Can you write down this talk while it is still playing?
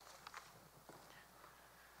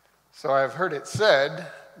So I've heard it said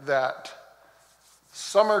that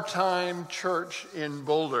summertime church in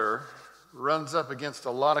Boulder runs up against a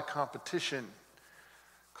lot of competition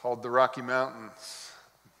called the Rocky Mountains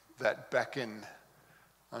that beckon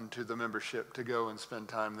unto the membership to go and spend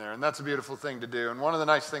time there. And that's a beautiful thing to do. And one of the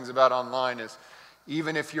nice things about online is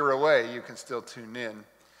even if you're away, you can still tune in.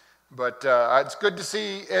 But it's good to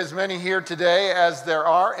see as many here today as there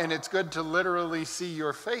are, and it's good to literally see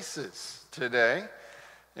your faces today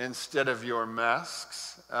instead of your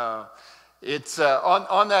masks. It's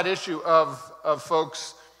on that issue of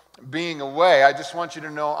folks being away, I just want you to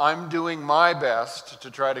know I'm doing my best to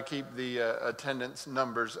try to keep the attendance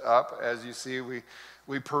numbers up. As you see,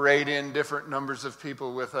 we parade in different numbers of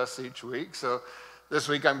people with us each week. So this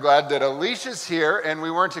week I'm glad that Alicia's here, and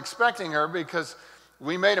we weren't expecting her because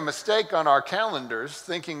we made a mistake on our calendars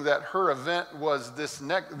thinking that her event was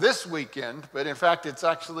this weekend, but in fact it's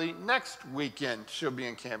actually next weekend she'll be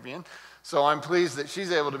in Campion. So I'm pleased that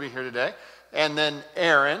she's able to be here today. And then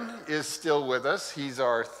Aaron is still with us. He's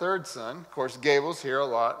our third son. Of course, Gable's here a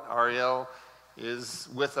lot. Ariel is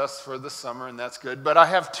with us for the summer, and that's good. But I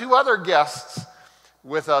have two other guests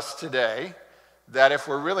with us today that if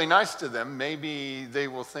we're really nice to them, maybe they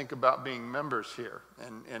will think about being members here.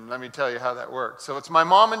 And let me tell you how that works. So it's my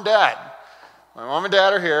mom and dad. My mom and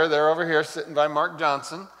dad are here. They're over here sitting by Mark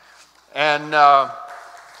Johnson. And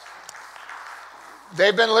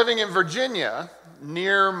they've been living in Virginia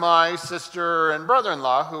near my sister and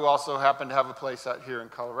brother-in-law, who also happen to have a place out here in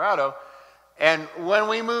Colorado. And when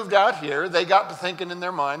we moved out here, they got to thinking in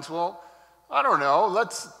their minds, well, I don't know,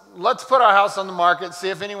 let's put our house on the market, see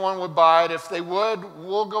if anyone would buy it. If they would,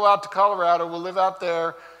 we'll go out to Colorado, we'll live out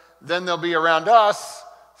there, then they'll be around us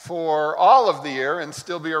for all of the year and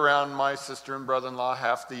still be around my sister and brother-in-law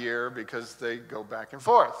half the year because they go back and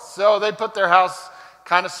forth. So they put their house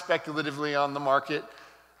kind of speculatively on the market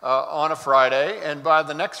on a Friday, and by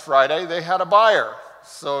the next Friday, they had a buyer.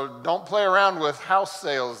 So don't play around with house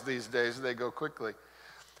sales these days. They go quickly.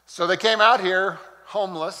 So they came out here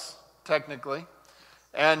homeless, technically,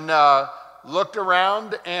 and looked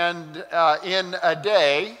around and in a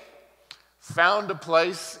day found a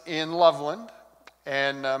place in Loveland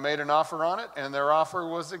and made an offer on it, and their offer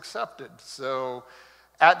was accepted. So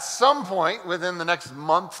at some point within the next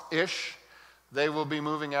month-ish, they will be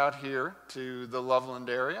moving out here to the Loveland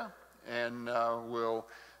area and will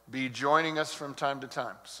be joining us from time to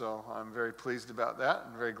time. So I'm very pleased about that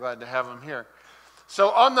and very glad to have them here. So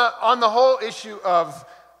on the whole issue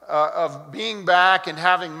of being back and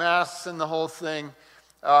having masks and the whole thing,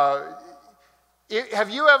 have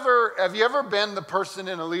you ever been the person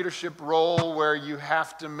in a leadership role where you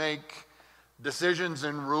have to make decisions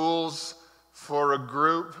and rules for a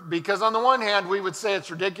group? Because on the one hand, we would say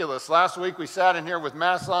it's ridiculous. Last week we sat in here with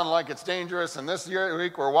masks on like it's dangerous, and this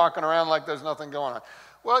week we're walking around like there's nothing going on.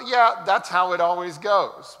 Well, yeah, that's how it always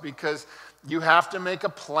goes, because you have to make a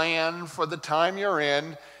plan for the time you're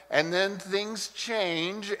in, and then things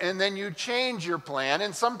change, and then you change your plan,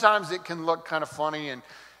 and sometimes it can look kind of funny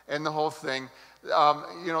and the whole thing.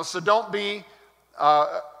 So don't be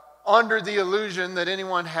under the illusion that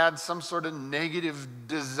anyone had some sort of negative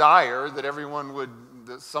desire that everyone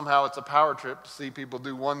that somehow it's a power trip to see people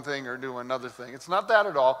do one thing or do another thing. It's not that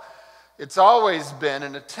at all. It's always been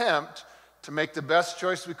an attempt to make the best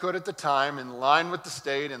choice we could at the time, in line with the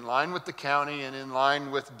state, in line with the county, and in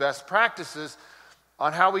line with best practices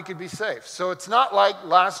on how we could be safe. So it's not like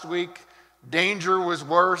last week danger was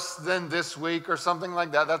worse than this week or something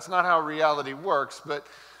like that. That's not how reality works, but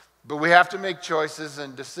we have to make choices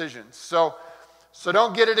and decisions. So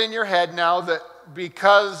don't get it in your head now that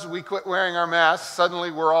because we quit wearing our masks, suddenly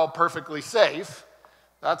we're all perfectly safe.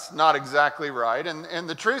 That's not exactly right. And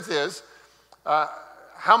the truth is,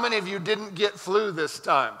 how many of you didn't get flu this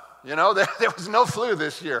time? You know, there was no flu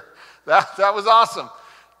this year. That was awesome.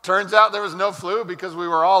 Turns out there was no flu because we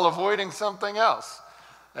were all avoiding something else.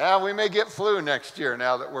 Yeah, we may get flu next year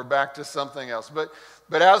now that we're back to something else.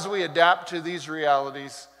 But as we adapt to these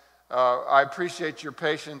realities, I appreciate your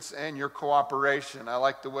patience and your cooperation. I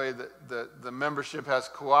like the way that the membership has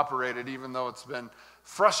cooperated, even though it's been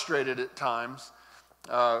frustrated at times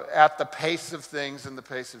at the pace of things and the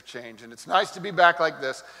pace of change. And it's nice to be back like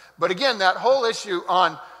this. But again, that whole issue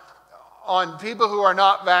on people who are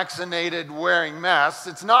not vaccinated wearing masks,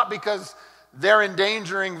 it's not because they're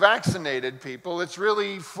endangering vaccinated people. It's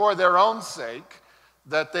really for their own sake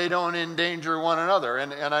that they don't endanger one another.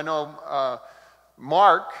 And I know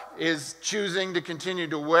Mark is choosing to continue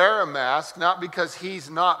to wear a mask, not because he's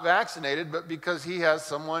not vaccinated, but because he has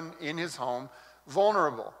someone in his home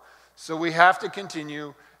vulnerable. So we have to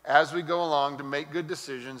continue as we go along to make good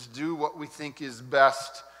decisions, do what we think is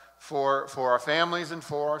best for our families and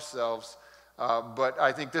for ourselves. But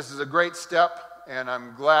I think this is a great step, and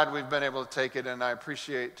I'm glad we've been able to take it, and I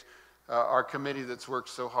appreciate our committee that's worked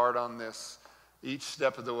so hard on this each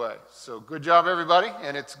step of the way. So good job, everybody,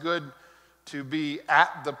 and it's good to be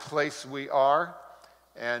at the place we are,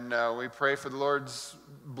 and we pray for the Lord's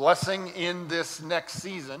blessing in this next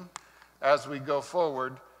season as we go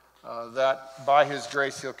forward, that by His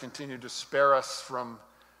grace He'll continue to spare us from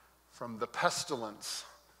the pestilence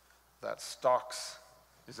that stalks.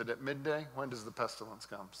 Is it at midday? When does the pestilence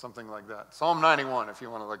come? Something like that. Psalm 91, if you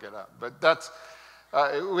want to look it up. But that's,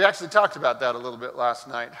 we actually talked about that a little bit last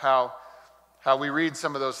night, how we read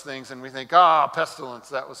some of those things and we think, pestilence,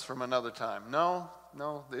 that was from another time. No,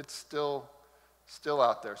 it's still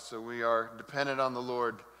out there. So we are dependent on the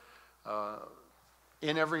Lord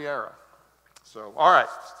in every era. So, all right,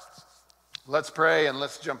 let's pray and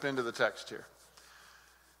let's jump into the text here.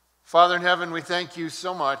 Father in heaven, we thank you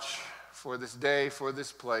so much for this day, for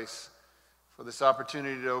this place, for this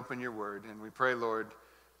opportunity to open your word. And we pray, Lord,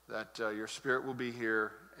 that your Spirit will be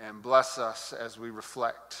here and bless us as we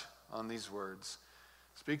reflect on these words.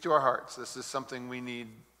 Speak to our hearts. This is something we need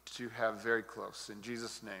to have very close. In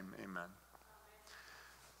Jesus' name, amen.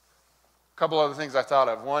 A couple other things I thought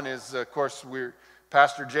of. One is, of course,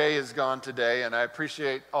 Pastor Jay is gone today, and I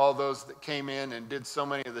appreciate all those that came in and did so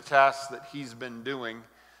many of the tasks that he's been doing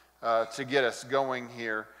to get us going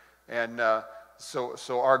here. And so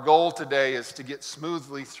our goal today is to get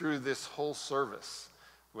smoothly through this whole service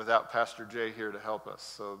without Pastor Jay here to help us.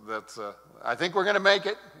 So that's, I think we're going to make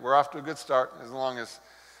it. We're off to a good start. As long as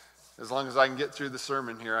I can get through the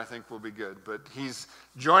sermon here, I think we'll be good. But he's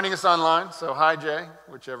joining us online. So hi, Jay,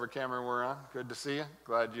 whichever camera we're on. Good to see you.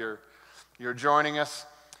 Glad you're joining us.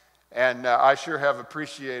 And I sure have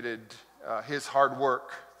appreciated his hard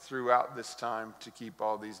work throughout this time to keep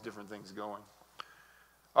all these different things going.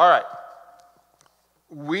 All right.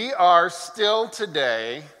 We are still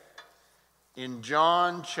today in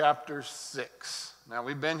John chapter 6. Now,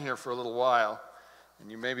 we've been here for a little while, and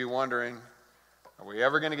you may be wondering, are we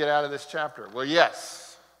ever going to get out of this chapter? Well,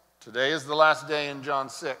 yes. Today is the last day in John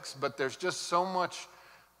 6, but there's just so much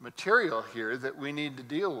material here that we need to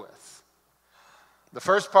deal with. The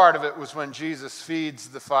first part of it was when Jesus feeds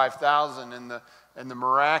the 5,000 and the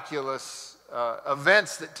miraculous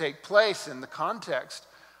events that take place in the context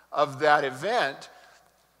of that event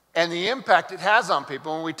and the impact it has on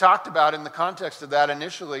people. And we talked about in the context of that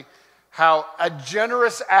initially how a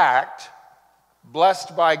generous act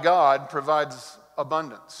blessed by God provides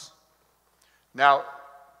abundance. Now,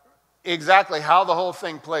 exactly how the whole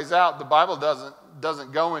thing plays out, the Bible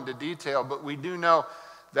doesn't go into detail, but we do know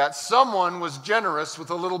that someone was generous with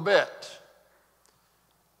a little bit.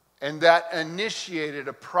 And that initiated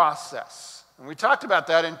a process. And we talked about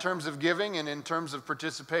that in terms of giving and in terms of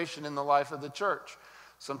participation in the life of the church.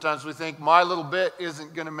 Sometimes we think my little bit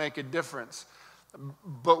isn't going to make a difference.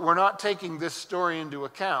 But we're not taking this story into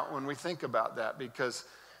account when we think about that because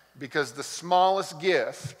the smallest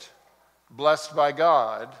gift blessed by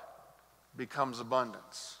God becomes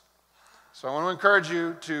abundance. So I want to encourage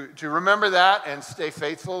you to remember that and stay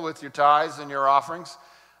faithful with your tithes and your offerings.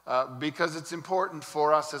 Because it's important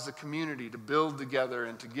for us as a community to build together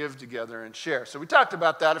and to give together and share. So we talked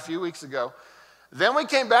about that a few weeks ago. Then we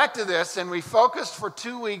came back to this and we focused for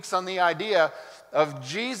 2 weeks on the idea of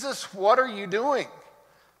Jesus, what are you doing?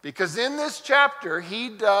 Because in this chapter, he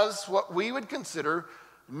does what we would consider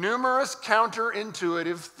numerous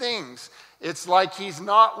counterintuitive things. It's like he's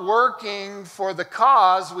not working for the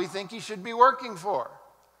cause we think he should be working for.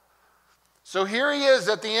 So here he is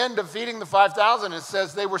at the end of feeding the 5,000. It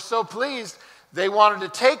says they were so pleased, they wanted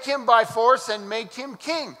to take him by force and make him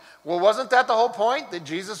king. Well, wasn't that the whole point, that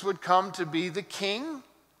Jesus would come to be the king?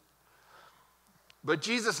 But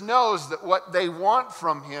Jesus knows that what they want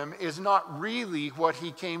from him is not really what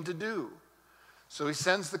he came to do. So he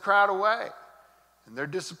sends the crowd away. And they're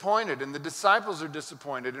disappointed, and the disciples are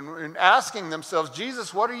disappointed and asking themselves,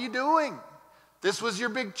 Jesus, what are you doing? This was your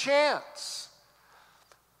big chance.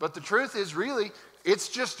 But the truth is, really, it's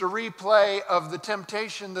just a replay of the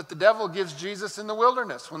temptation that the devil gives Jesus in the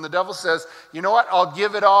wilderness. When the devil says, you know what, I'll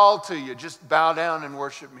give it all to you. Just bow down and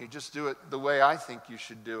worship me. Just do it the way I think you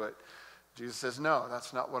should do it. Jesus says, no,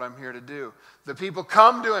 that's not what I'm here to do. The people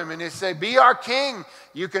come to him and they say, be our king.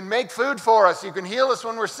 You can make food for us. You can heal us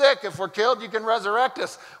when we're sick. If we're killed, you can resurrect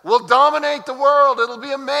us. We'll dominate the world. It'll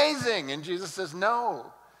be amazing. And Jesus says, no,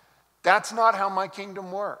 that's not how my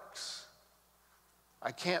kingdom works.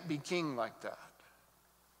 I can't be king like that.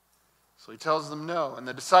 So he tells them no. And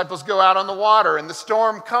the disciples go out on the water and the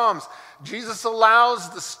storm comes. Jesus allows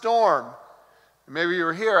the storm. Maybe you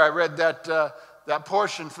were here. I read that that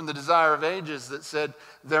portion from the Desire of Ages that said,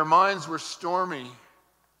 their minds were stormy.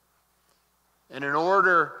 And in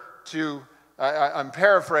order to, I'm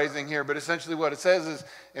paraphrasing here, but essentially what it says is,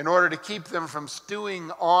 in order to keep them from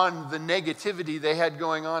stewing on the negativity they had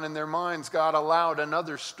going on in their minds, God allowed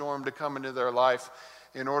another storm to come into their life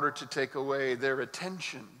in order to take away their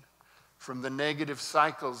attention from the negative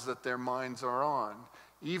cycles that their minds are on.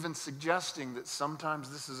 Even suggesting that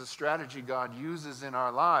sometimes this is a strategy God uses in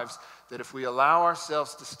our lives, that if we allow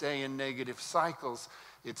ourselves to stay in negative cycles,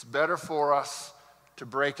 it's better for us to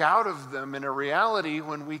break out of them in a reality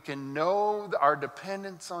when we can know our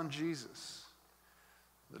dependence on Jesus.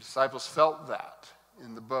 The disciples felt that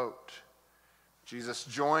in the boat. Jesus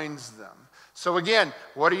joins them. So again,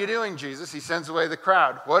 what are you doing, Jesus? He sends away the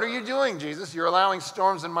crowd. What are you doing, Jesus? You're allowing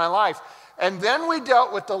storms in my life. And then we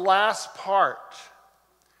dealt with the last part,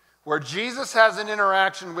 where Jesus has an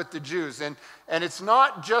interaction with the Jews. And it's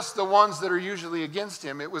not just the ones that are usually against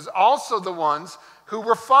him. It was also the ones who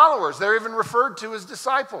were followers. They're even referred to as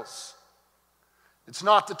disciples. It's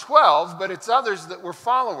not the 12, but it's others that were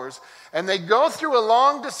followers. And they go through a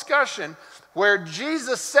long discussion where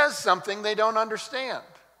Jesus says something they don't understand.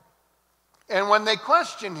 And when they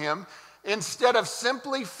question him, instead of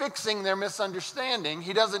simply fixing their misunderstanding,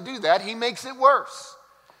 he doesn't do that. He makes it worse.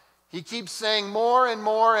 He keeps saying more and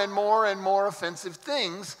more and more and more offensive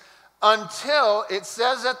things until it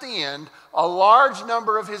says at the end, a large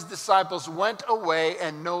number of his disciples went away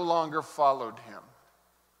and no longer followed him.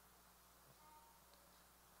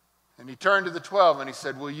 And he turned to the 12 and he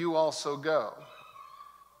said, will you also go?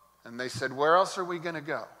 And they said, where else are we going to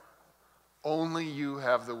go? Only you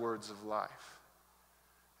have the words of life.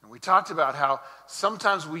 And we talked about how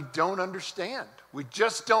sometimes we don't understand. We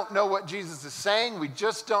just don't know what Jesus is saying. We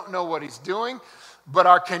just don't know what he's doing. But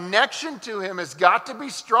our connection to him has got to be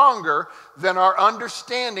stronger than our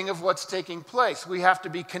understanding of what's taking place. We have to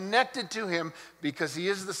be connected to him because he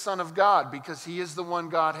is the Son of God, because he is the one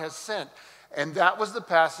God has sent. And that was the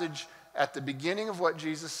passage at the beginning of what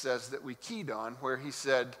Jesus says that we keyed on, where he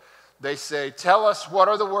said, they say, tell us, what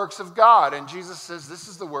are the works of God? And Jesus says, this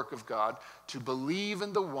is the work of God, to believe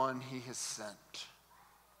in the one he has sent.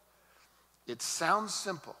 It sounds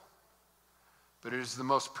simple, but it is the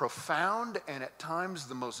most profound and at times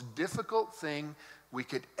the most difficult thing we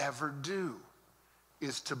could ever do,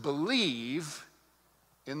 is to believe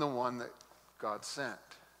in the one that God sent.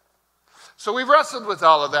 So we wrestled with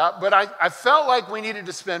all of that, but I felt like we needed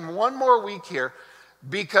to spend one more week here,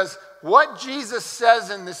 because what Jesus says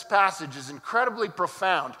in this passage is incredibly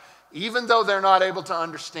profound, even though they're not able to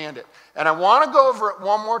understand it. And I want to go over it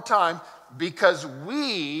one more time, because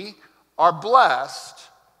we are blessed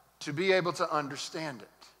to be able to understand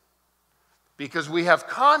it. Because we have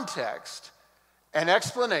context and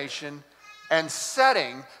explanation and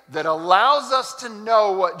setting that allows us to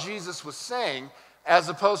know what Jesus was saying, as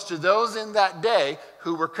opposed to those in that day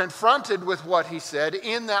who were confronted with what he said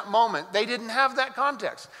in that moment. They didn't have that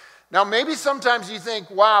context. Now, maybe sometimes you think,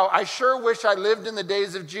 wow, I sure wish I lived in the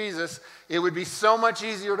days of Jesus. It would be so much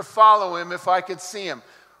easier to follow him if I could see him.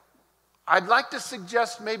 I'd like to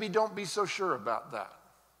suggest maybe don't be so sure about that.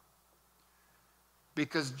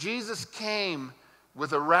 Because Jesus came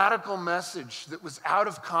with a radical message that was out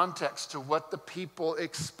of context to what the people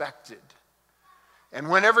expected. And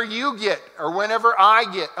whenever you get, or whenever I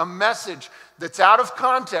get a message that's out of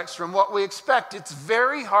context from what we expect, it's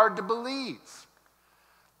very hard to believe.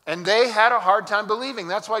 And they had a hard time believing.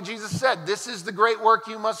 That's why Jesus said, this is the great work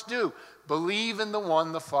you must do. Believe in the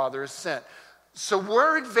one the Father has sent. So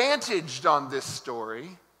we're advantaged on this story.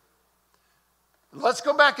 Let's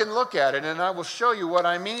go back and look at it, and I will show you what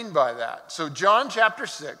I mean by that. So John chapter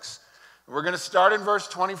 6, we're going to start in verse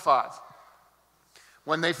 25.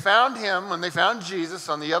 When they found Jesus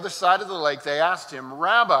on the other side of the lake, they asked him,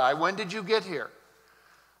 Rabbi, when did you get here?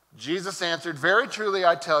 Jesus answered, very truly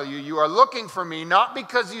I tell you, you are looking for me not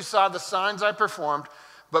because you saw the signs I performed,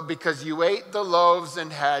 but because you ate the loaves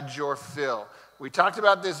and had your fill. We talked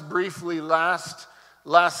about this briefly last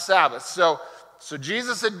Sabbath. So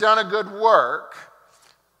Jesus had done a good work,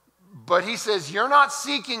 but he says, you're not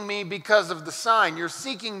seeking me because of the sign, you're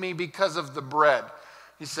seeking me because of the bread.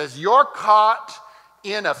 He says, you're caught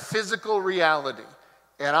in a physical reality,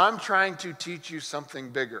 and I'm trying to teach you something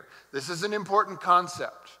bigger. This is an important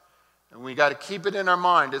concept, and we got to keep it in our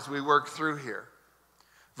mind as we work through here.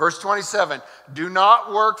 Verse 27, do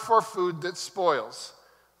not work for food that spoils,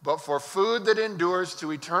 but for food that endures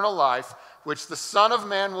to eternal life, which the Son of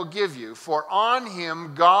Man will give you, for on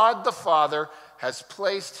him God the Father has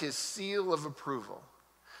placed his seal of approval.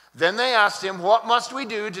 Then they asked him, what must we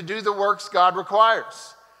do to do the works God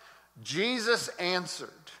requires? Jesus answered,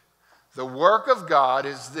 The work of God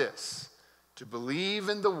is this, to believe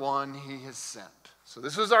in the one he has sent. So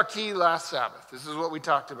this was our key last Sabbath. This is what we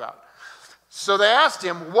talked about. So they asked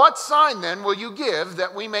him, what sign then will you give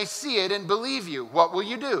that we may see it and believe you? What will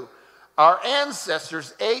you do? Our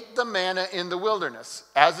ancestors ate the manna in the wilderness.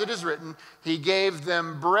 As it is written, he gave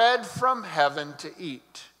them bread from heaven to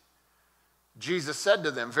eat. Jesus said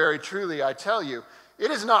to them, very truly I tell you,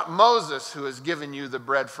 it is not Moses who has given you the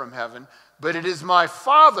bread from heaven, but it is my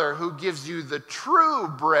Father who gives you the true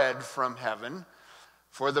bread from heaven.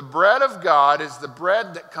 For the bread of God is the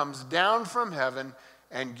bread that comes down from heaven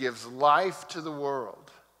and gives life to the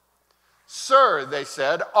world. Sir, they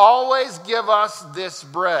said, always give us this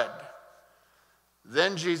bread.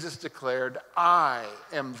 Then Jesus declared, I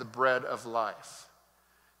am the bread of life.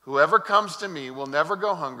 Whoever comes to me will never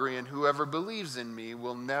go hungry, and whoever believes in me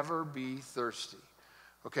will never be thirsty.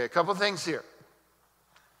 Okay, a couple things here.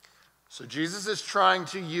 So Jesus is trying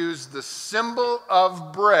to use the symbol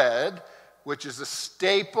of bread, which is a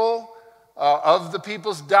staple of the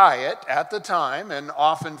people's diet at the time, and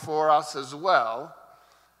often for us as well,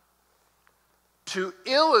 to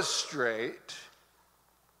illustrate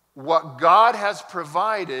what God has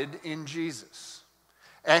provided in Jesus.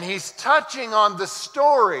 And he's touching on the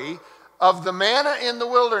story of the manna in the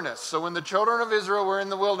wilderness. So when the children of Israel were in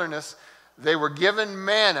the wilderness, they were given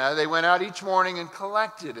manna. They went out each morning and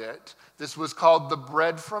collected it. This was called the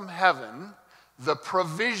bread from heaven, the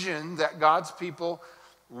provision that God's people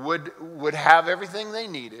would have everything they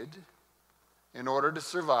needed in order to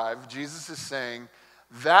survive. Jesus is saying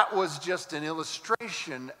that was just an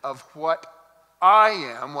illustration of what I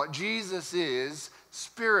am, what Jesus is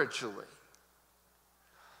spiritually.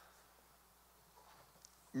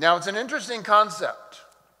 Now, it's an interesting concept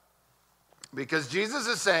because Jesus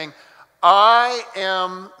is saying, I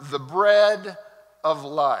am the bread of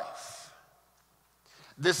life.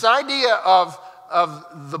 This idea of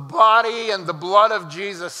the body and the blood of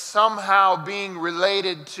Jesus somehow being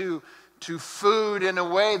related to food in a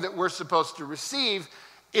way that we're supposed to receive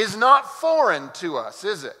is not foreign to us,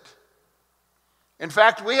 is it? In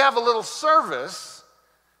fact, we have a little service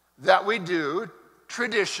that we do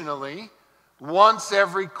traditionally once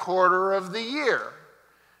every quarter of the year.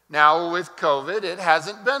 Now, with COVID, it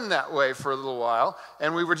hasn't been that way for a little while.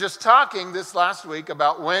 And we were just talking this last week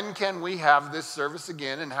about when can we have this service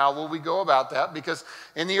again and how will we go about that. Because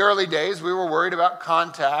in the early days, we were worried about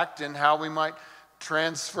contact and how we might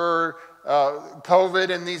transfer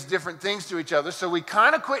COVID and these different things to each other. So we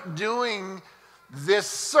kind of quit doing this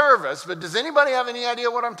service. But does anybody have any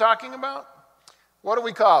idea what I'm talking about? What do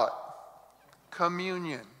we call it?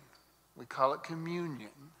 Communion. We call it communion.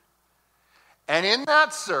 And in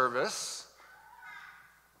that service,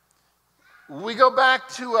 we go back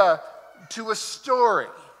to a story.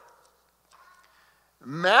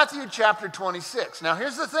 Matthew chapter 26. Now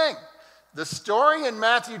here's the thing. The story in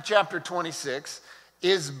Matthew chapter 26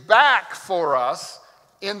 is back for us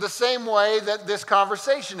in the same way that this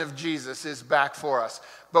conversation of Jesus is back for us.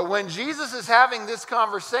 But when Jesus is having this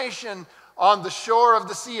conversation on the shore of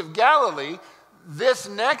the Sea of Galilee, this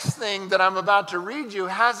next thing that I'm about to read you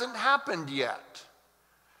hasn't happened yet.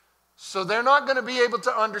 So they're not going to be able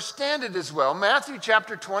to understand it as well. Matthew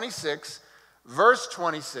chapter 26, verse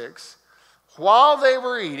 26. While they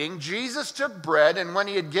were eating, Jesus took bread, and when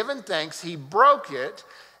he had given thanks, he broke it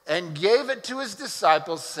and gave it to his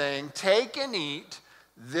disciples, saying, "Take and eat,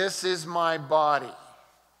 this is my body."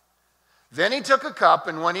 Then he took a cup,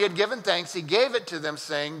 and when he had given thanks, he gave it to them,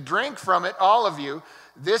 saying, "Drink from it, all of you.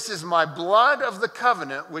 This is my blood of the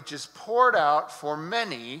covenant, which is poured out for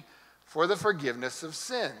many for the forgiveness of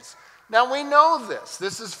sins." Now we know this.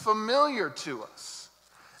 This is familiar to us.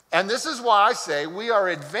 And this is why I say we are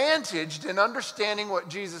advantaged in understanding what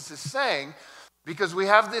Jesus is saying, because we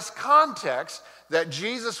have this context that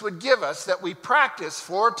Jesus would give us, that we practice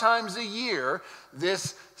 4 times a year,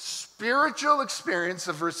 this spiritual experience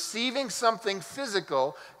of receiving something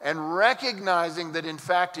physical and recognizing that in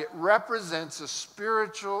fact it represents a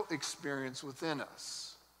spiritual experience within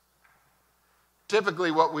us.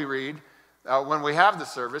 Typically what we read when we have the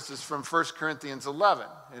service is from 1 Corinthians 11,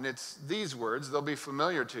 and it's these words, they'll be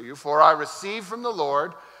familiar to you. "For I received from the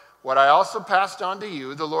Lord what I also passed on to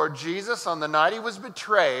you. The Lord Jesus, on the night he was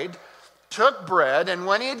betrayed, took bread, and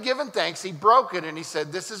when he had given thanks, he broke it, and he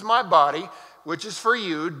said, 'This is my body, which is for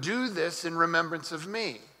you. Do this in remembrance of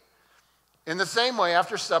me.' In the same way,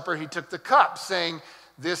 after supper, he took the cup, saying,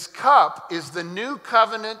 'This cup is the new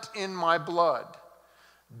covenant in my blood.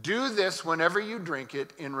 Do this whenever you drink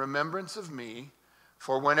it in remembrance of me.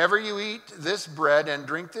 For whenever you eat this bread and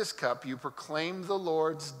drink this cup, you proclaim the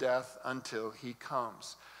Lord's death until he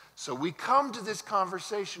comes.'" So we come to this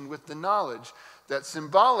conversation with the knowledge that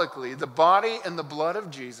symbolically the body and the blood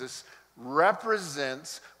of Jesus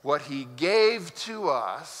represents what he gave to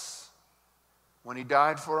us when he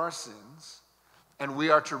died for our sins, and we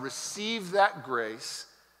are to receive that grace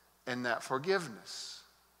and that forgiveness.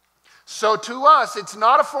 So to us, it's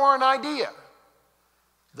not a foreign idea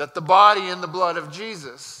that the body and the blood of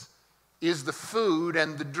Jesus is the food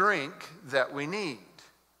and the drink that we need.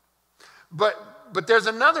 But there's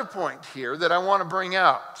another point here that I want to bring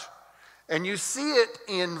out. And you see it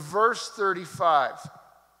in verse 35.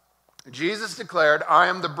 Jesus declared, "I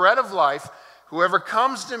am the bread of life. Whoever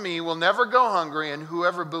comes to me will never go hungry, and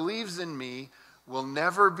whoever believes in me will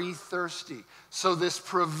never be thirsty." So this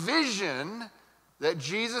provision that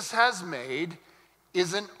Jesus has made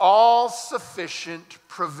is an all-sufficient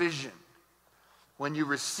provision. When you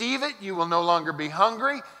receive it, you will no longer be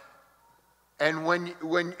hungry. And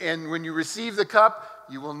when you receive the cup,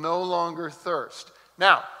 you will no longer thirst.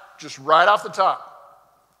 Now, just right off the top,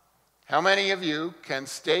 how many of you can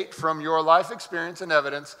state from your life experience and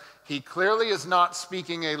evidence, he clearly is not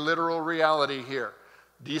speaking a literal reality here?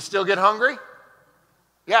 Do you still get hungry?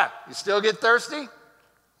 Yeah. You still get thirsty?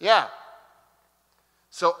 Yeah.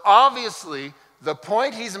 So obviously, the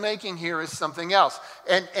point he's making here is something else.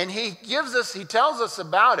 And he tells us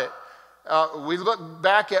about it. We look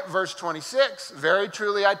back at verse 26. "Very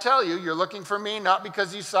truly I tell you, you're looking for me not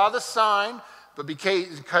because you saw the sign, but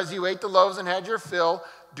because you ate the loaves and had your fill.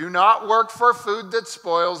 Do not work for food that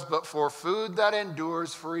spoils, but for food that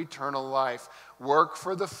endures for eternal life." Work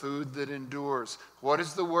for the food that endures. What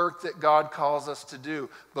is the work that God calls us to do?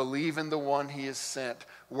 Believe in the one he has sent.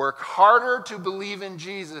 Work harder to believe in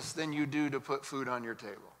Jesus than you do to put food on your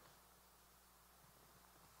table.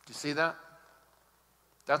 Do you see that?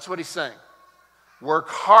 That's what he's saying. Work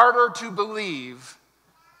harder to believe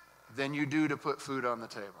than you do to put food on the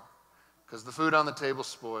table. Because the food on the table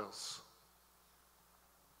spoils.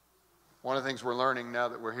 One of the things we're learning now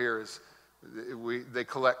that we're here is they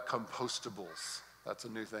collect compostables. That's a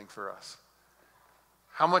new thing for us.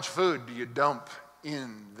 How much food do you dump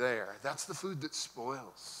in there? That's the food that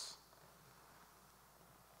spoils.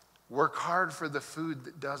 Work hard for the food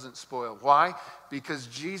that doesn't spoil. Why? Because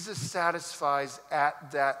Jesus satisfies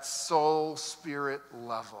at that soul spirit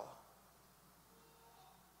level.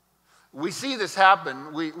 We see this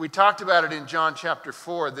happen. We talked about it in John chapter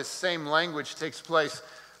 4. This same language takes place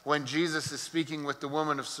when Jesus is speaking with the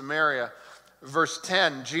woman of Samaria. Verse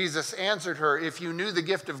 10, Jesus answered her, "If you knew the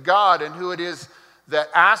gift of God and who it is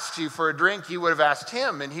that asks you for a drink, you would have asked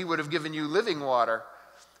him, and he would have given you living water."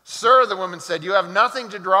 "Sir," the woman said, "you have nothing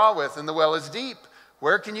to draw with, and the well is deep.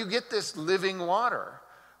 Where can you get this living water?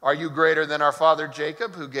 Are you greater than our father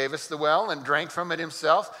Jacob, who gave us the well and drank from it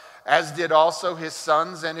himself, as did also his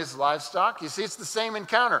sons and his livestock?" You see, it's the same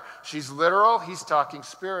encounter. She's literal, he's talking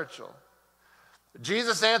spiritual.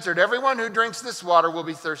 Jesus answered, "Everyone who drinks this water will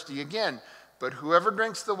be thirsty again. But whoever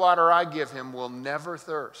drinks the water I give him will never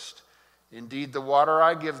thirst. Indeed, the water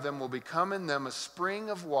I give them will become in them a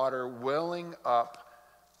spring of water welling up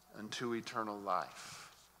unto eternal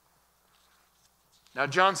life." Now,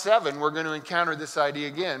 John 7, we're going to encounter this idea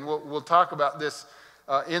again. We'll talk about this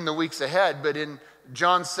in the weeks ahead. But in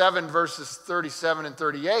John 7, verses 37 and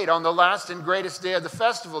 38, on the last and greatest day of the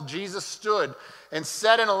festival, Jesus stood and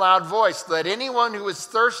said in a loud voice, "Let anyone who is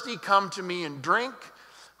thirsty come to me and drink.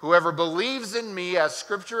 Whoever believes in me, as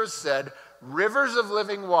Scripture has said, rivers of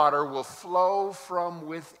living water will flow from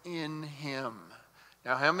within him."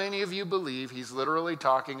 Now, how many of you believe he's literally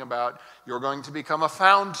talking about you're going to become a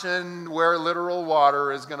fountain where literal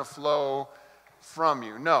water is going to flow from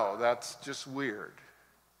you? No, that's just weird.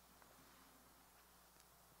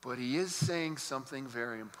 But he is saying something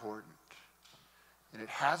very important. And it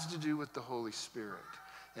has to do with the Holy Spirit.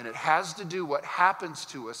 And it has to do what happens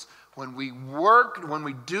to us when we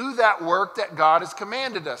do that work that God has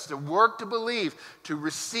commanded us, to work to believe, to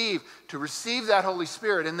receive that Holy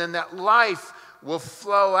Spirit, and then that life will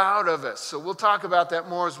flow out of us. So we'll talk about that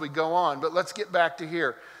more as we go on, but let's get back to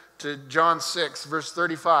here, to John 6, verse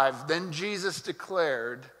 35. "Then Jesus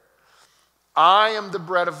declared, I am the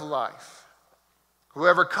bread of life.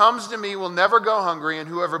 Whoever comes to me will never go hungry, and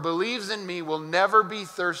whoever believes in me will never be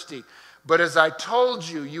thirsty. But as I told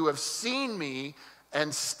you, you have seen me,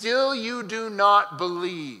 and still you do not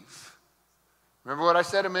believe." Remember what I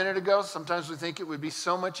said a minute ago? Sometimes we think it would be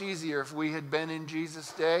so much easier if we had been in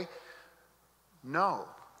Jesus' day. No.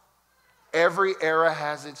 Every era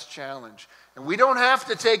has its challenge. And we don't have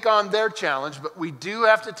to take on their challenge, but we do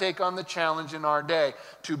have to take on the challenge in our day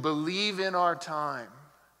to believe in our time.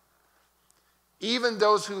 Even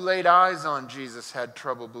those who laid eyes on Jesus had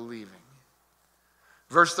trouble believing.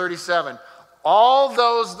 Verse 37, all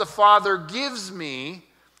those the Father gives me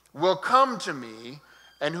will come to me,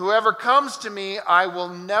 and whoever comes to me I will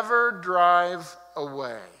never drive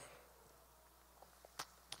away.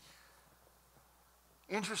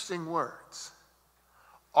 Interesting words.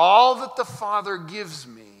 All that the Father gives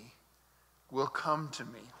me will come to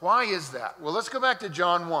me. Why is that? Well, let's go back to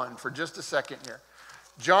John 1 for just a second here.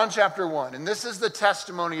 John chapter 1, and this is the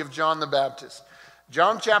testimony of John the Baptist.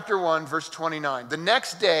 John chapter 1, verse 29. The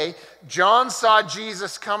next day, John saw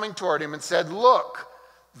Jesus coming toward him and said, "Look,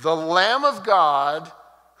 the Lamb of God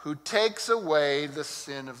who takes away the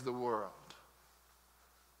sin of the world."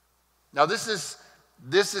 Now this is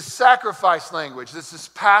sacrifice language. This is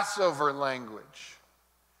Passover language.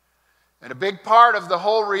 And a big part of the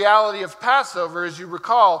whole reality of Passover, as you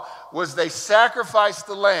recall, was they sacrificed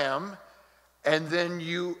the lamb and then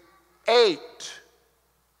you ate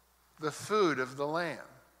the food of the lamb.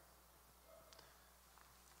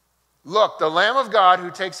 Look, the Lamb of God who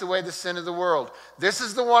takes away the sin of the world. This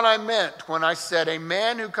is the one I meant when I said, a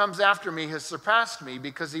man who comes after me has surpassed me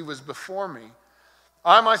because he was before me.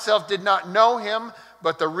 I myself did not know him,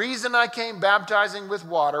 but the reason I came baptizing with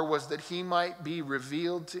water was that he might be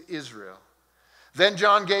revealed to Israel. Then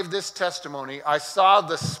John gave this testimony, I saw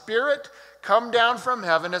the Spirit come down from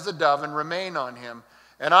heaven as a dove and remain on him.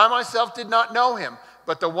 And I myself did not know him,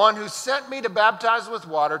 but the one who sent me to baptize with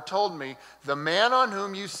water told me, the man on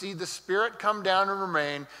whom you see the Spirit come down and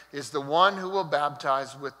remain is the one who will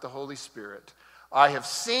baptize with the Holy Spirit. I have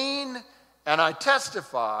seen and I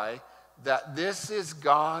testify that this is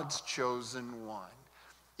God's chosen one.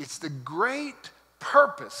 It's the great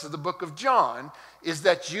purpose of the book of John is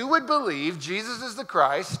that you would believe Jesus is the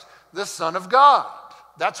Christ, the Son of God.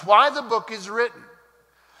 That's why the book is written.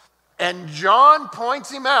 And John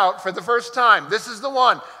points him out for the first time. This is the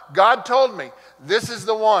one. God told me. This is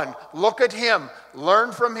the one. Look at him.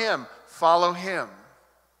 Learn from him. Follow him.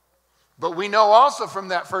 But we know also from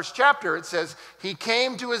that first chapter, it says, he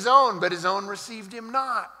came to his own, but his own received him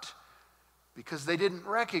not, because they didn't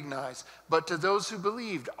recognize. But to those who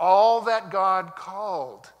believed, all that God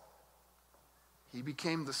called, he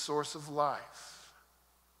became the source of life.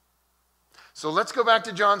 So let's go back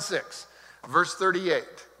to John 6, verse 38.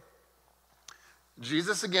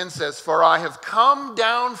 Jesus again says, for I have come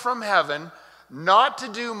down from heaven not to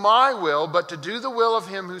do my will, but to do the will of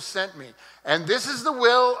him who sent me. And this is the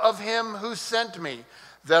will of him who sent me,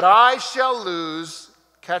 that I shall lose,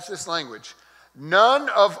 catch this language, none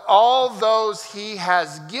of all those he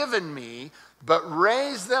has given me, but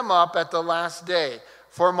raise them up at the last day.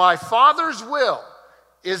 For my Father's will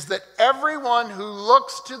is that everyone who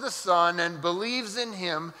looks to the Son and believes in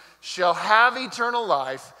him shall have eternal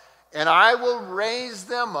life, and I will raise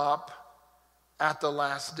them up at the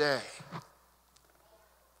last day.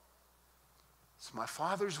 It's my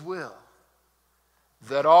Father's will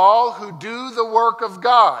that all who do the work of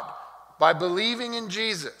God by believing in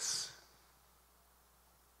Jesus,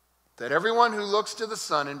 that everyone who looks to the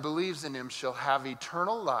Son and believes in him shall have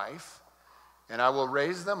eternal life, and I will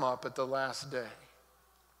raise them up at the last day.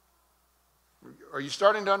 Are you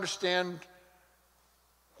starting to understand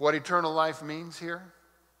what eternal life means here?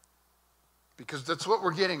 Because that's what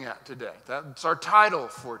we're getting at today. That's our title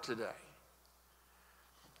for today.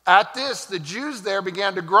 At this, the Jews there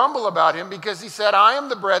began to grumble about him because he said, I am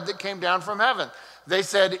the bread that came down from heaven. They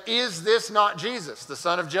said, is this not Jesus, the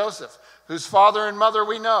son of Joseph, whose father and mother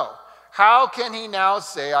we know? How can he now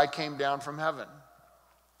say, I came down from heaven?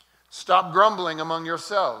 Stop grumbling among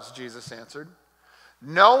yourselves, Jesus answered.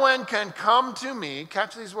 No one can come to me,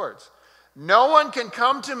 catch these words, no one can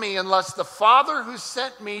come to me unless the Father who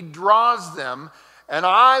sent me draws them, and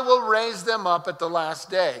I will raise them up at the last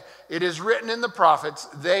day. It is written in the prophets,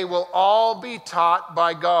 they will all be taught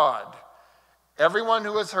by God. Everyone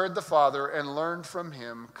who has heard the Father and learned from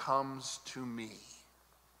him comes to me.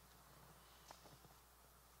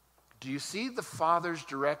 Do you see the Father's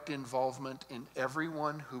direct involvement in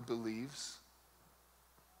everyone who believes?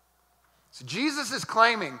 So Jesus is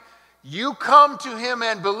claiming, you come to him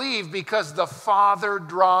and believe because the Father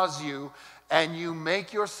draws you, and you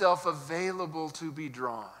make yourself available to be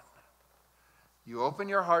drawn. You open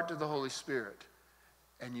your heart to the Holy Spirit,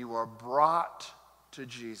 and you are brought to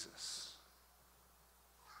Jesus.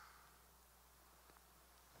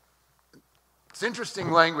 It's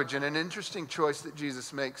interesting language and an interesting choice that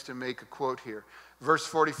Jesus makes to make a quote here. Verse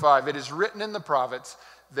 45, it is written in the prophets,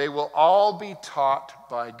 they will all be taught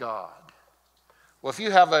by God. Well, if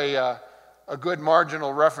you have a good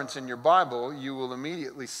marginal reference in your Bible, you will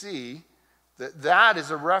immediately see that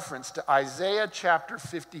is a reference to Isaiah chapter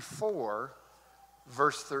 54,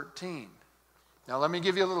 verse 13. Now, let me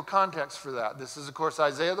give you a little context for that. This is, of course,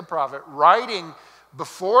 Isaiah the prophet writing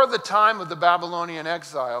before the time of the Babylonian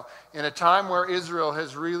exile, in a time where Israel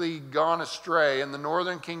has really gone astray and the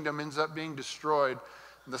northern kingdom ends up being destroyed.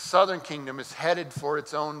 The southern kingdom is headed for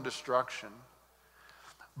its own destruction.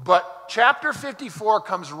 But chapter 54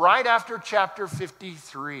 comes right after chapter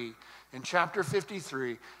 53. In chapter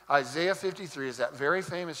 53, Isaiah 53 is that very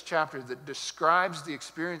famous chapter that describes the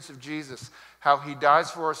experience of Jesus, how he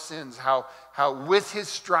dies for our sins, how with his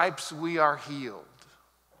stripes we are healed.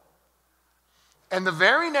 And the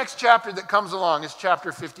very next chapter that comes along is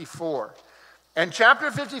chapter 54. And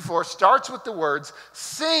chapter 54 starts with the words,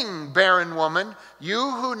 "Sing, barren woman,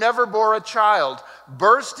 you who never bore a child.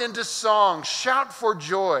 Burst into song, shout for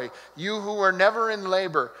joy, you who were never in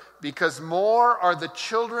labor, because more are the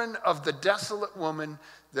children of the desolate woman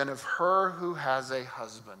than of her who has a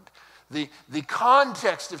husband." The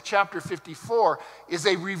context of chapter 54 is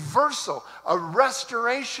a reversal, a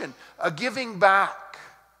restoration, a giving back.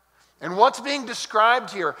 And what's being described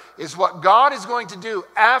here is what God is going to do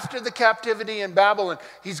after the captivity in Babylon.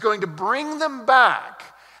 He's going to bring them back,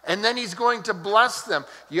 and then he's going to bless them.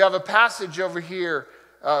 You have a passage over here,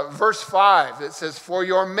 verse 5, that says, "For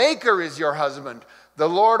your Maker is your husband. The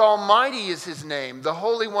Lord Almighty is his name. The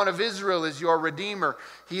Holy One of Israel is your Redeemer.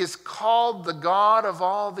 He is called the God of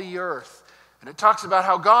all the earth." And it talks about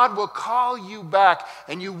how God will call you back,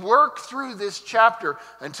 and you work through this chapter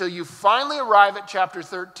until you finally arrive at chapter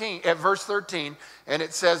 13, at verse 13, and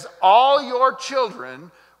it says, "All your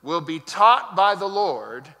children will be taught by the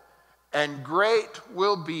Lord, and great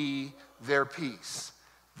will be their peace."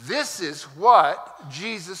 This is what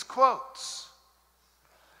Jesus quotes.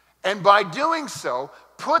 And by doing so,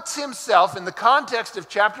 puts himself in the context of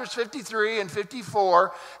chapters 53 and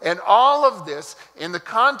 54 and all of this in the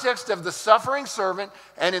context of the suffering servant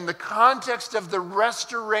and in the context of the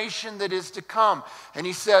restoration that is to come. And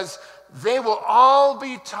he says, they will all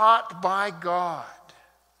be taught by God.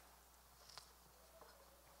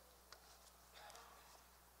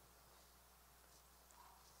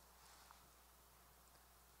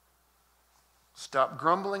 Stop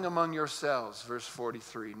grumbling among yourselves, verse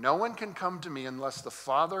 43. "No one can come to me unless the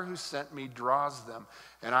Father who sent me draws them,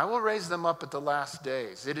 and I will raise them up at the last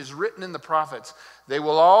days. It is written in the prophets, they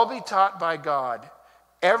will all be taught by God.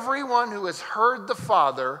 Everyone who has heard the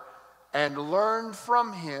Father and learned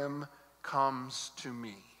from him comes to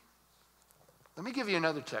me." Let me give you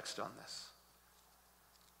another text on this.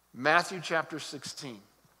 Matthew chapter 16.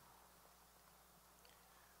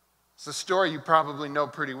 It's a story you probably know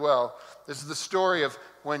pretty well. This is the story of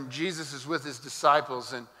when Jesus is with his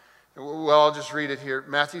disciples. And, well, I'll just read it here.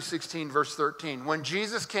 Matthew 16, verse 13. "When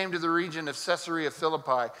Jesus came to the region of Caesarea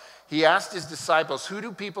Philippi, he asked his disciples, 'Who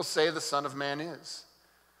do people say the Son of Man is?'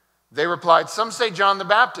 They replied, 'Some say John the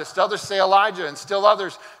Baptist, others say Elijah, and still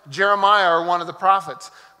others Jeremiah or one of the prophets.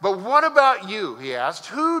 But what about you?' he asked.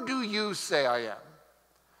 'Who do you say I am?'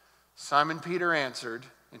 Simon Peter answered,"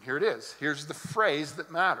 and here it is. Here's the phrase that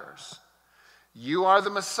matters. "You are the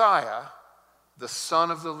Messiah, the Son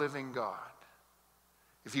of the living God."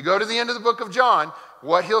 If you go to the end of the book of John,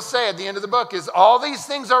 what he'll say at the end of the book is, "All these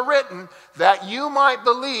things are written that you might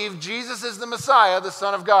believe Jesus is the Messiah, the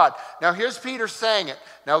Son of God." Now here's Peter saying it.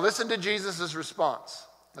 Now listen to Jesus' response.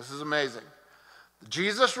 This is amazing.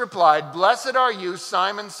 Jesus replied, "Blessed are you,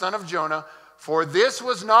 Simon, son of Jonah, for this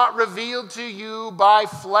was not revealed to you by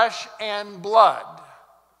flesh and blood,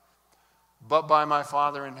 but by my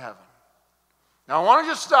Father in heaven." Now I want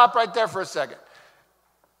to just stop right there for a second,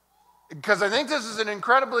 because I think this is an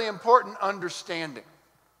incredibly important understanding.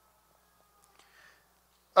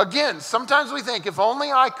 Again, sometimes we think if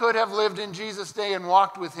only I could have lived in Jesus' day and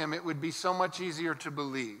walked with him, it would be so much easier to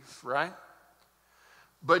believe, right?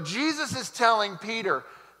 But Jesus is telling Peter,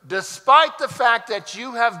 despite the fact that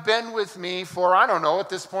you have been with me for, I don't know, at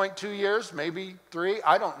this point 2 years, maybe 3,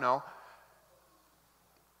 I don't know.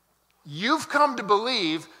 You've come to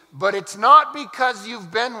believe, but it's not because you've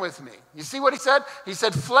been with me. You see what he said? He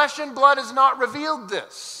said, flesh and blood has not revealed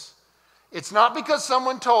this. It's not because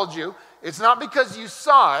someone told you. It's not because you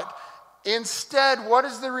saw it. Instead, what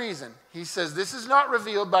is the reason? He says, this is not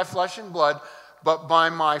revealed by flesh and blood, but by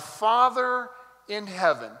my Father in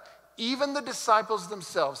heaven. Even the disciples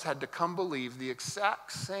themselves had to come believe the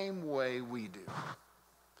exact same way we do.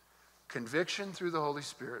 Conviction through the Holy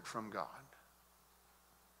Spirit from God.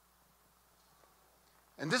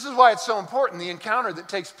 And this is why it's so important, the encounter that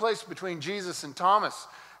takes place between Jesus and Thomas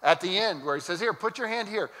at the end, where he says, here, put your hand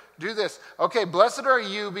here, do this. Okay, blessed are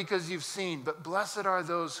you because you've seen, but blessed are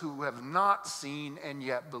those who have not seen and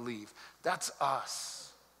yet believe. That's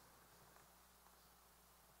us.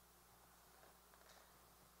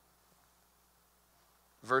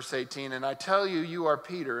 Verse 18, and I tell you, you are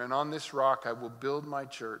Peter, and on this rock I will build my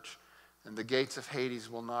church, and the gates of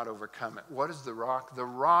Hades will not overcome it. What is the rock? The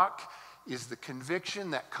rock is the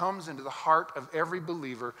conviction that comes into the heart of every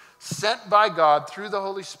believer, sent by God through the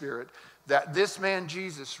Holy Spirit, that this man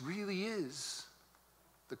Jesus really is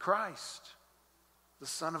the Christ, the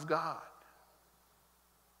Son of God.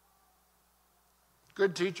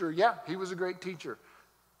 Good teacher, yeah, he was a great teacher.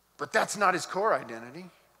 But that's not his core identity.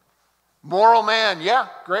 Moral man, yeah,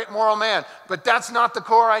 great moral man. But that's not the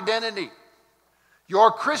core identity.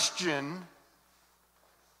 You're Christian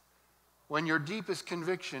when your deepest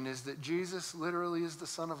conviction is that Jesus literally is the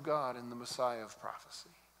Son of God and the Messiah of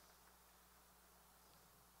prophecy.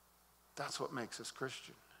 That's what makes us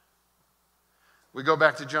Christian. We go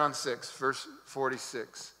back to John 6, verse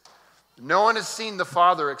 46. No one has seen the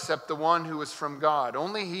Father except the one who is from God.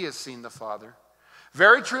 Only he has seen the Father.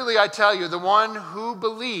 Very truly I tell you, the one who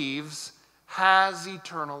believes has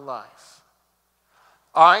eternal life.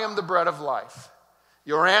 I am the bread of life.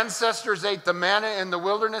 Your ancestors ate the manna in the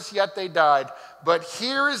wilderness, yet they died. But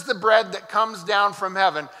here is the bread that comes down from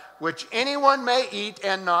heaven, which anyone may eat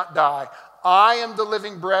and not die. I am the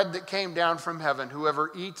living bread that came down from heaven.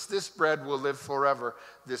 Whoever eats this bread will live forever.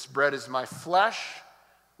 This bread is my flesh,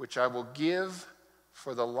 which I will give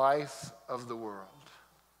for the life of the world.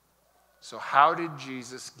 So how did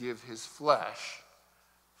Jesus give his flesh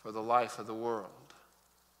for the life of the world?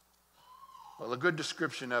 Well, a good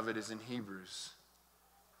description of it is in Hebrews.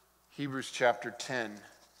 Hebrews chapter 10,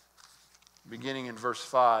 beginning in verse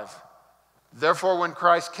 5. Therefore, when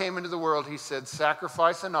Christ came into the world, he said,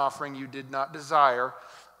 sacrifice and offering you did not desire,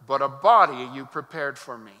 but a body you prepared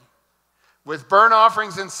for me. With burnt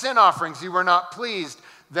offerings and sin offerings you were not pleased.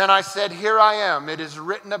 Then I said, here I am. It is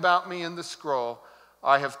written about me in the scroll.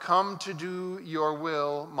 I have come to do your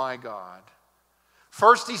will, my God.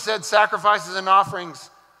 First he said, sacrifices and offerings,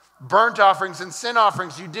 burnt offerings and sin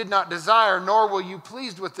offerings you did not desire, nor were you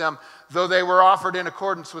pleased with them, though they were offered in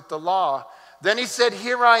accordance with the law. Then he said,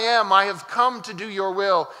 here I am, I have come to do your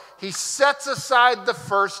will. He sets aside the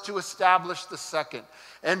first to establish the second.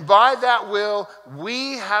 And by that will,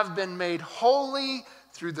 we have been made holy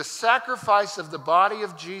through the sacrifice of the body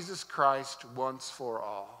of Jesus Christ once for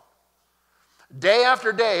all. Day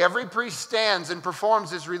after day, every priest stands and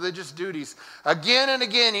performs his religious duties. Again and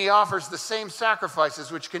again, he offers the same sacrifices,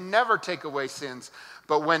 which can never take away sins.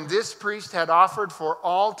 But when this priest had offered for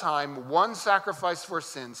all time one sacrifice for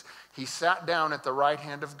sins, he sat down at the right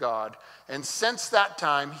hand of God. And since that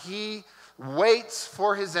time, he waits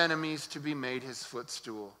for his enemies to be made his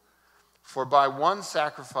footstool. For by one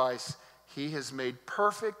sacrifice, he has made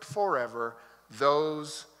perfect forever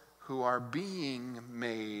those who are being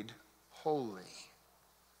made holy.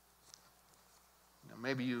 Now,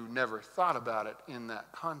 maybe you never thought about it in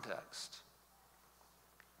that context.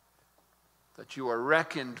 That you are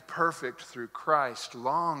reckoned perfect through Christ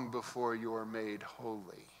long before you are made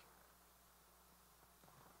holy.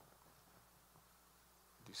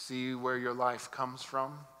 Do you see where your life comes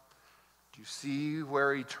from? Do you see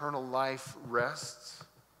where eternal life rests?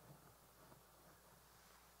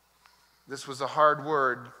 This was a hard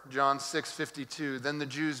word, John 6:52. Then the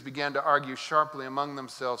Jews began to argue sharply among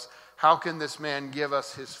themselves, how can this man give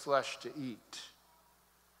us his flesh to eat?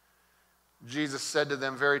 Jesus said to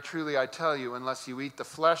them, very truly I tell you, unless you eat the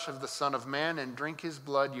flesh of the Son of Man and drink his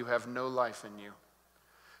blood, you have no life in you.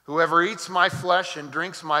 Whoever eats my flesh and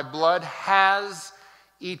drinks my blood has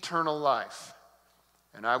eternal life,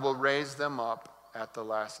 and I will raise them up at the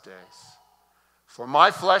last days. For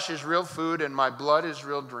my flesh is real food and my blood is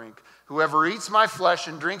real drink. Whoever eats my flesh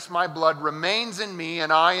and drinks my blood remains in me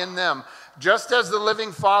and I in them. Just as the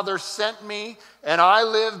living Father sent me and I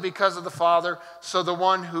live because of the Father, so the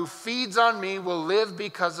one who feeds on me will live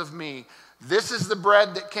because of me. This is the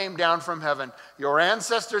bread that came down from heaven. Your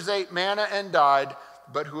ancestors ate manna and died,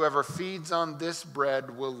 but whoever feeds on this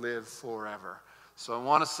bread will live forever. So I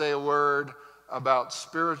want to say a word about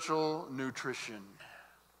spiritual nutrition.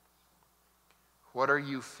 What are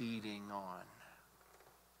you feeding on?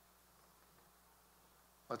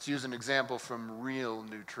 Let's use an example from real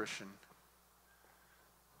nutrition.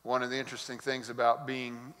 One of the interesting things about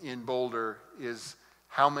being in Boulder is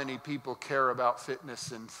how many people care about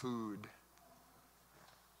fitness and food.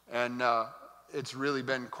 And it's really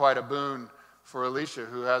been quite a boon for Alicia,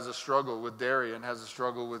 who has a struggle with dairy and has a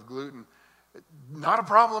struggle with gluten. Not a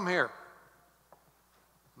problem here.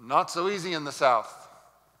 Not so easy in the South.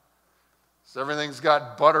 So everything's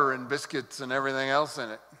got butter and biscuits and everything else in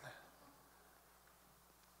it.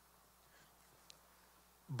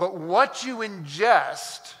 But what you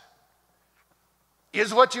ingest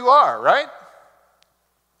is what you are, right?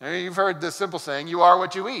 You've heard the simple saying, you are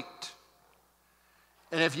what you eat.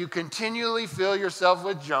 And if you continually fill yourself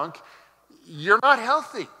with junk, you're not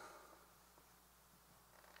healthy.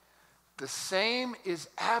 The same is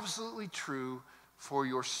absolutely true for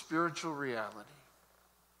your spiritual reality.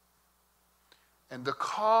 And the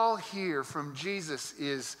call here from Jesus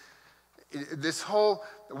is this whole,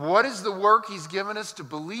 what is the work he's given us to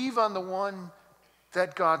believe on the one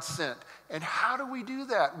that God sent? And how do we do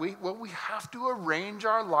that? We have to arrange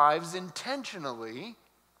our lives intentionally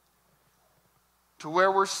to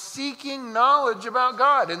where we're seeking knowledge about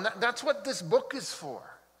God. And that's what this book is for.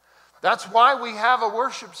 That's why we have a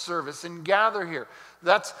worship service and gather here.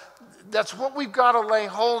 That's what we've got to lay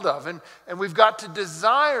hold of. And we've got to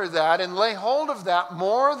desire that and lay hold of that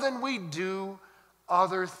more than we do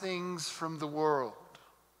other things from the world.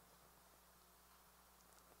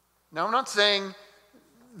 Now, I'm not saying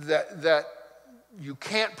that you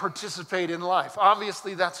can't participate in life.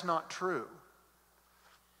 Obviously, that's not true.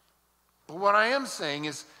 But what I am saying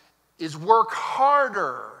is work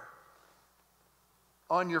harder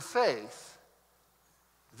on your faith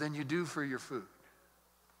than you do for your food.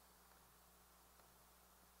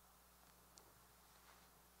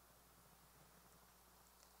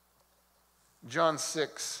 John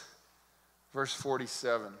 6, verse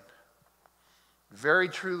 47. Very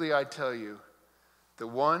truly I tell you, the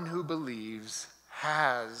one who believes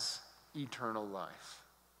has eternal life.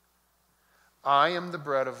 I am the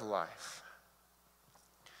bread of life.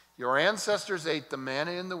 Your ancestors ate the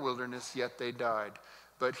manna in the wilderness, yet they died.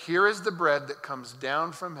 But here is the bread that comes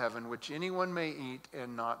down from heaven, which anyone may eat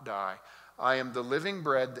and not die. I am the living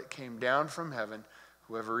bread that came down from heaven.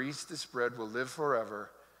 Whoever eats this bread will live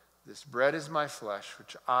forever. This bread is my flesh,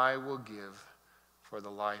 which I will give for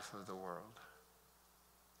the life of the world.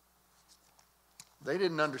 They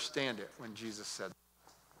didn't understand it when Jesus said that.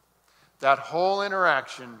 That whole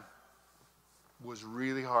interaction was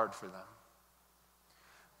really hard for them.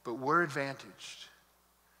 But we're advantaged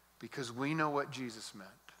because we know what Jesus meant.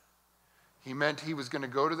 He meant he was going to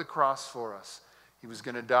go to the cross for us. He was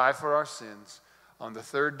going to die for our sins. On the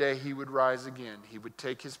third day, he would rise again. He would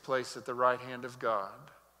take his place at the right hand of God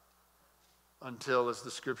until, as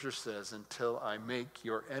the scripture says, until I make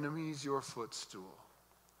your enemies your footstool.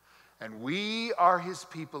 And we are his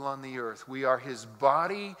people on the earth. We are his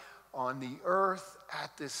body on the earth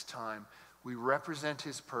at this time. We represent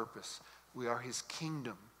his purpose. We are his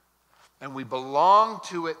kingdom. And we belong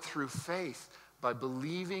to it through faith by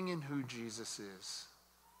believing in who Jesus is.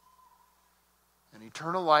 And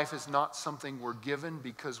eternal life is not something we're given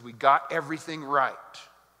because we got everything right.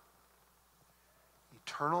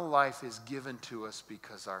 Eternal life is given to us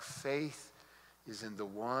because our faith is in the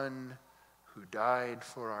one who died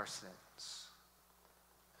for our sins.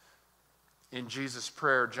 In Jesus'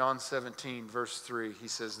 prayer, John 17, verse 3, he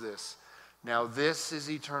says this, "Now this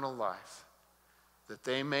is eternal life, that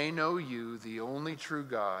they may know you, the only true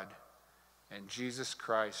God, and Jesus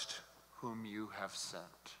Christ, whom you have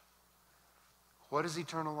sent." What is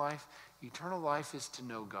eternal life? Eternal life is to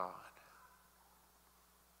know God.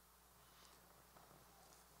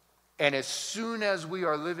 And as soon as we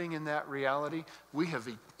are living in that reality, we have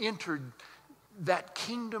entered that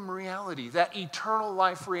kingdom reality, that eternal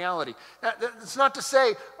life reality. That's not to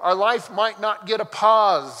say our life might not get a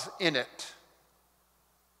pause in it.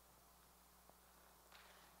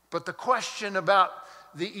 But the question about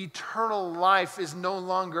the eternal life is no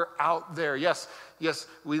longer out there. Yes,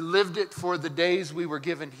 we lived it for the days we were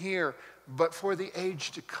given here, but for the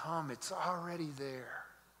age to come, it's already there.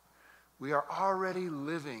 We are already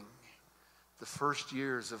living the first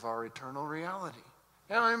years of our eternal reality.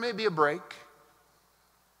 Now, there may be a break.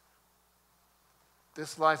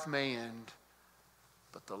 This life may end,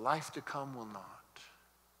 but the life to come will not.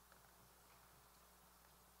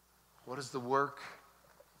 What is the work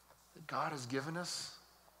that God has given us?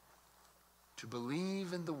 To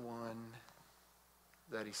believe in the one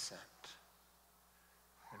that he sent.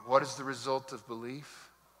 And what is the result of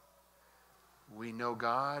belief? We know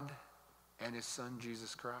God and his son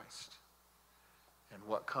Jesus Christ. And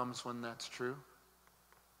what comes when that's true?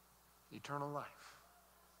 Eternal life.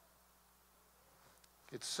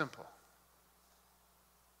 It's simple.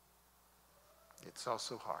 It's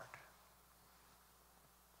also hard.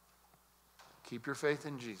 Keep your faith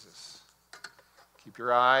in Jesus. Keep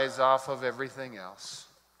your eyes off of everything else.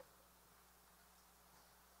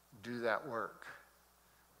 Do that work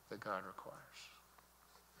that God requires.